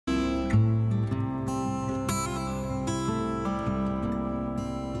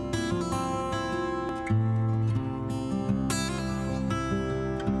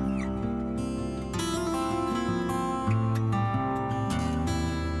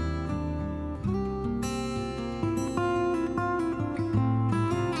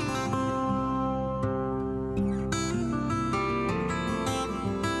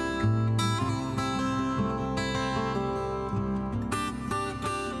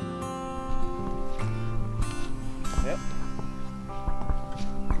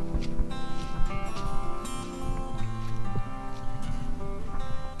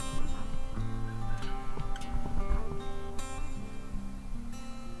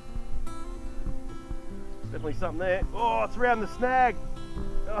Definitely something there. Oh, it's around the snag.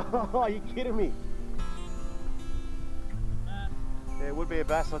 Oh, are you kidding me? Yeah, it would be a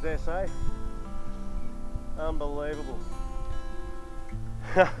bass, I dare say. Unbelievable.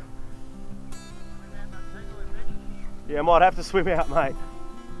 Yeah, I might have to swim out, mate.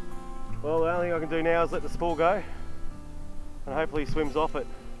 Well, the only thing I can do now is let the spool go, and hopefully he swims off it.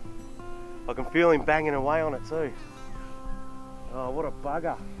 I can feel him banging away on it too. Oh, what a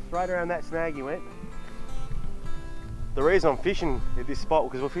bugger. Straight around that snag he went. The reason I'm fishing at this spot,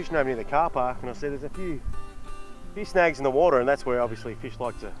 because we're fishing over near the car park, and I said there's a few snags in the water, and that's where obviously fish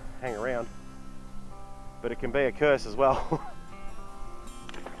like to hang around. But it can be a curse as well.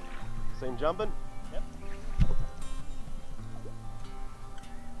 See him jumping? Yep.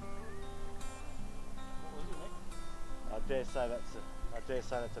 I dare say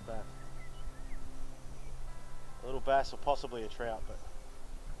that's a bass. A little bass or possibly a trout, but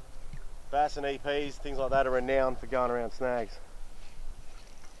bass and EPs, things like that, are renowned for going around snags.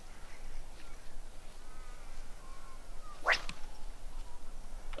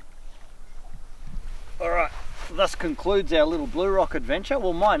 Alright, thus concludes our little Blue Rock adventure.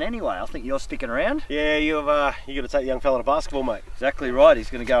 Well, mine anyway. I think you're sticking around. Yeah, you got to take the young fella to basketball, mate. Exactly right.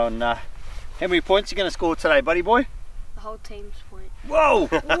 He's going to go and... how many points are you going to score today, buddy boy? The whole team's point. Whoa!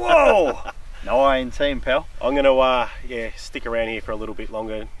 Whoa! No, I ain't team, pal. I'm going to yeah, stick around here for a little bit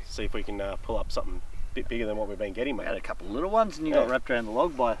longer, see if we can pull up something a bit bigger than what we've been getting, mate. We had a couple of little ones and you got wrapped around the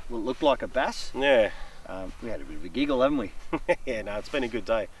log by what looked like a bass. Yeah. We had a bit of a giggle, haven't we? Yeah, no, it's been a good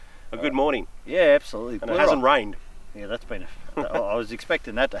day. A good morning. Yeah, absolutely. And it hasn't rained. Yeah, that's been I was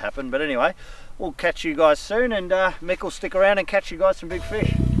expecting that to happen, but anyway, we'll catch you guys soon, and Mick will stick around and catch you guys some big fish.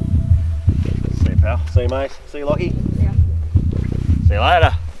 See you, pal. See you, mate. See you, Lauchie. Yeah. See you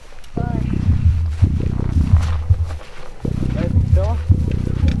later. Bye. Okay, fella.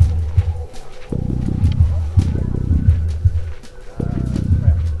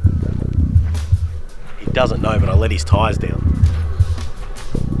 He doesn't know, but I let his tyres down.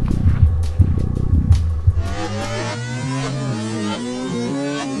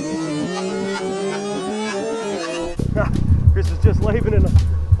 Chris was just leaving and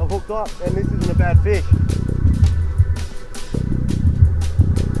I've hooked up, and this isn't a bad fish.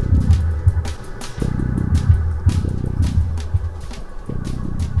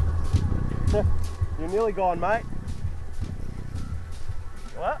 You're nearly gone, mate.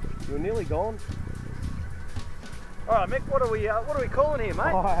 What? You're nearly gone. All right, Mick. What are we calling here,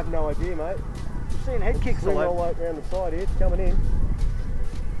 mate? Oh, I have no idea, mate. I'm seeing head kicks all over around the side here. It's coming in.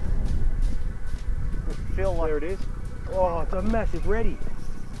 Feel like there it is. Oh, it's a massive reddy.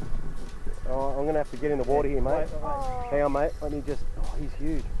 Oh, I'm gonna have to get in the water here, mate. Wait. Hang on, mate. Let me just. Oh, he's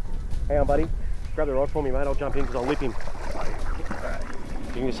huge. Hang on, buddy. Grab the rod for me, mate. I'll jump in because I'll lip him.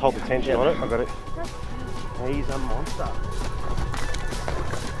 You can just hold the tension on it. I got it. He's a monster.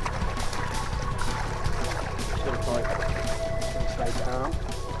 Just gotta stay calm.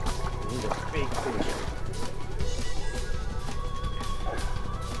 He's a big fish.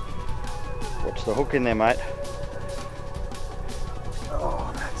 Watch the hook in there, mate.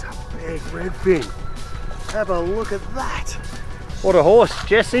 Oh, that's a big redfin. Have a look at that. What a horse,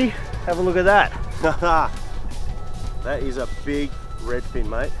 Jesse. Have a look at that. That is a big redfin,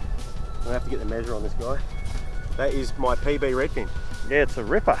 mate. I'm gonna have to get the measure on this guy. That is my PB redfin. Yeah, it's a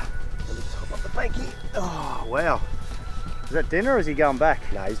ripper. Let me top up the bank here. Oh, wow. Is that dinner or is he going back?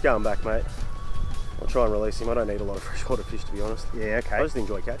 No, he's going back, mate. I'll try and release him. I don't need a lot of freshwater fish, to be honest. Yeah, okay. I just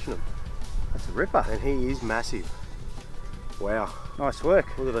enjoy catching them. That's a ripper. And he is massive. Wow. Nice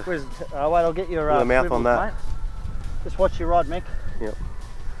work. Look at the, wait, I'll get your the mouth swivels, on that. Mate. Just watch your rod, Mick. Yep.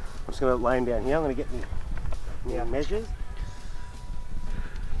 I'm just going to lay him down here. I'm going to get the measures.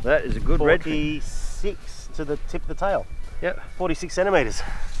 That is a good redfin. 46 to the tip of the tail. Yep. 46 centimetres.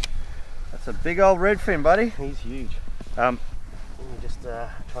 That's a big old redfin, buddy. He's huge. Let me just try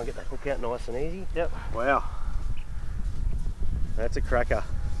and get that hook out nice and easy. Yep. Wow. That's a cracker.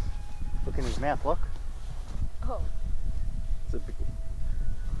 Look in his mouth, look. Oh.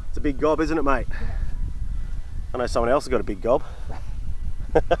 It's a big gob, isn't it, mate? Yeah. I know someone else has got a big gob.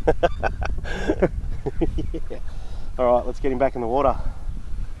 Yeah. All right, let's get him back in the water.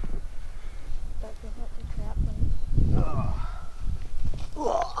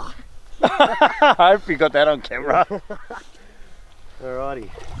 I hope you got that on camera. Alrighty,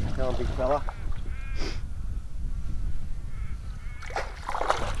 come on, big fella.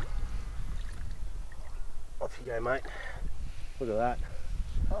 Off you go, mate. Look at that.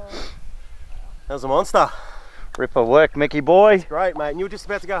 Oh. That was a monster. Ripper work, Mickey boy. Great, mate. And you were just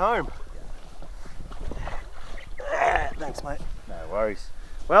about to go home. Yeah. Thanks, mate. No worries.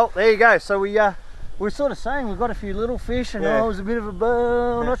 Well, there you go. So we we were sort of saying we got a few little fish and Yeah. it was a bit of a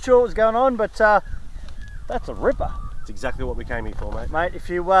I'm not sure what was going on, but that's a ripper. It's exactly what we came here for, mate. Mate, if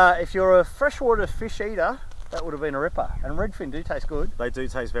you're a freshwater fish eater, that would have been a ripper. And redfin do taste good. They do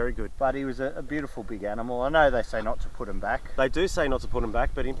taste very good. But he was a beautiful big animal. I know they say not to put him back. They do say not to put them back,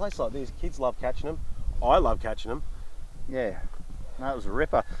 but in places like this, kids love catching them. I love catching them. Yeah, that was a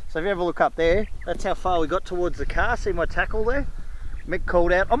ripper. So if you have a look up there, that's how far we got towards the car. See my tackle there? Mick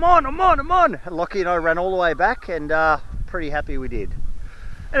called out, I'm on, I'm on, I'm on. Lauchie and I ran all the way back and pretty happy we did.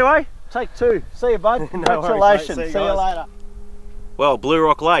 Anyway, take 2. See you, bud. Congratulations. Worries, mate. See you later. Well, Blue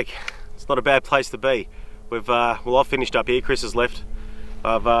Rock Lake, it's not a bad place to be. We've well, I've finished up here. Chris has left.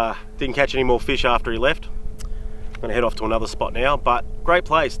 I've didn't catch any more fish after he left. I'm gonna head off to another spot now, but great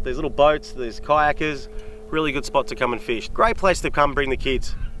place. There's little boats, there's kayakers, really good spot to come and fish. Great place to come bring the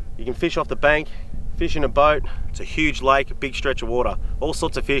kids. You can fish off the bank, fish in a boat. It's a huge lake, a big stretch of water. All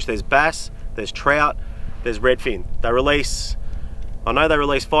sorts of fish. There's bass, there's trout, there's redfin. I know they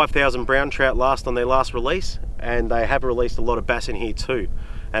released 5,000 brown trout on their last release, and they have released a lot of bass in here too.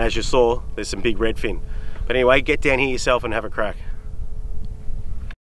 And as you saw, there's some big redfin. But anyway, get down here yourself and have a crack.